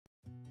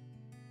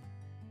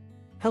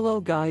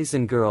Hello guys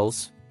and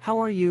girls, how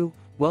are you?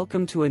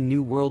 Welcome to a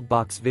new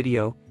WorldBox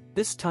video.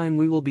 This time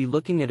we will be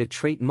looking at a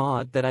trait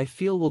mod that I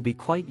feel will be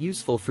quite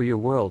useful for your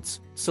worlds,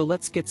 so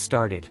let's get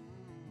started.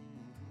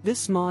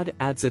 This mod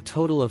adds a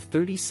total of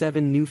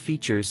 37 new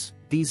features.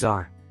 These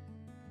are: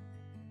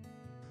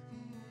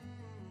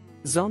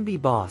 Zombie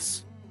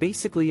Boss,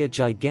 basically a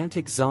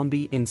gigantic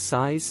zombie in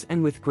size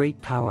and with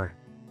great power.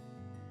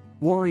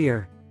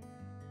 Warrior,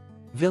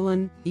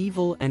 villain,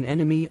 evil and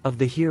enemy of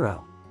the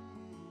hero.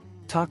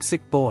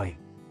 Toxic Boy.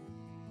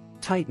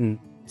 Titan,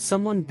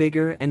 someone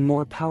bigger and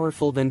more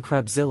powerful than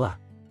Crabzilla.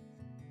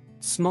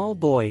 Small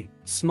Boy,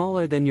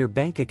 smaller than your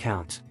bank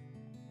account.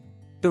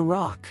 The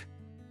Rock.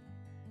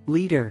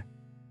 Leader.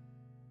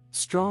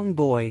 Strong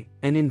Boy,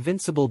 an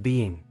invincible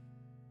being.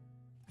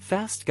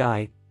 Fast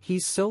Guy,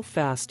 he's so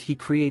fast he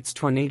creates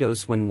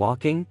tornadoes when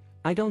walking,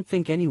 I don't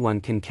think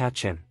anyone can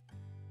catch him.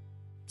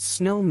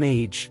 Snow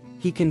Mage,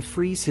 he can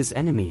freeze his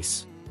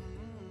enemies.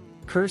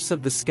 Curse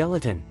of the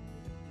Skeleton.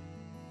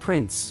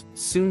 Prince,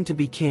 soon to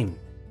be king.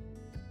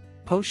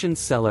 Potion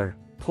Seller,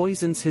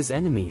 poisons his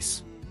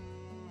enemies.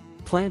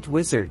 Plant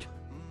Wizard.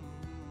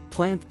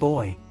 Plant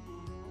Boy.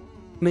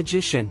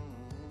 Magician.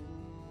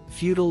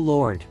 Feudal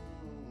Lord.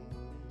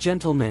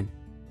 Gentleman.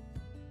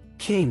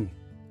 King.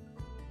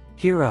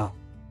 Hero.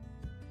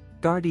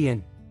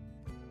 Guardian.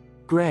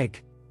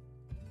 Greg.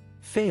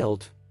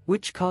 Failed,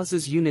 which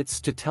causes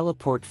units to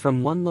teleport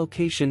from one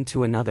location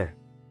to another.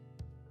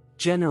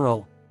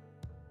 General.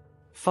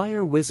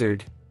 Fire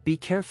Wizard, be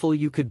careful,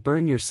 you could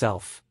burn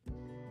yourself.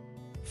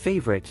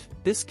 Favorite,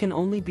 this can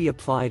only be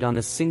applied on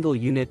a single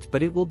unit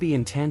but it will be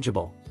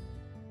intangible.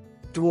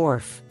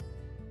 Dwarf.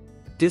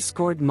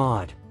 Discord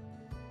mod.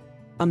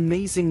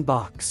 Amazing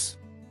Box.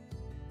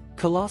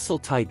 Colossal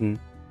Titan,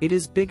 it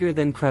is bigger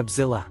than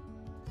Crabzilla.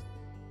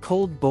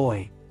 Cold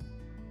Boy.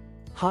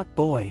 Hot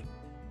Boy.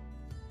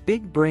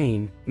 Big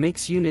Brain,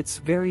 makes units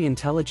very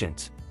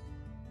intelligent.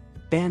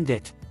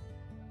 Bandit.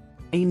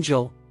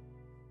 Angel.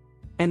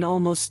 And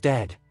Almost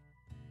Dead.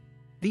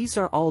 These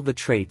are all the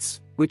traits,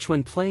 which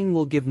when playing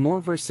will give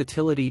more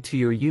versatility to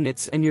your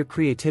units and your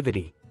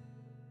creativity.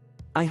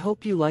 I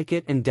hope you like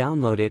it and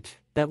download it.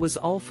 That was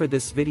all for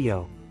this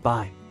video.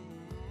 Bye.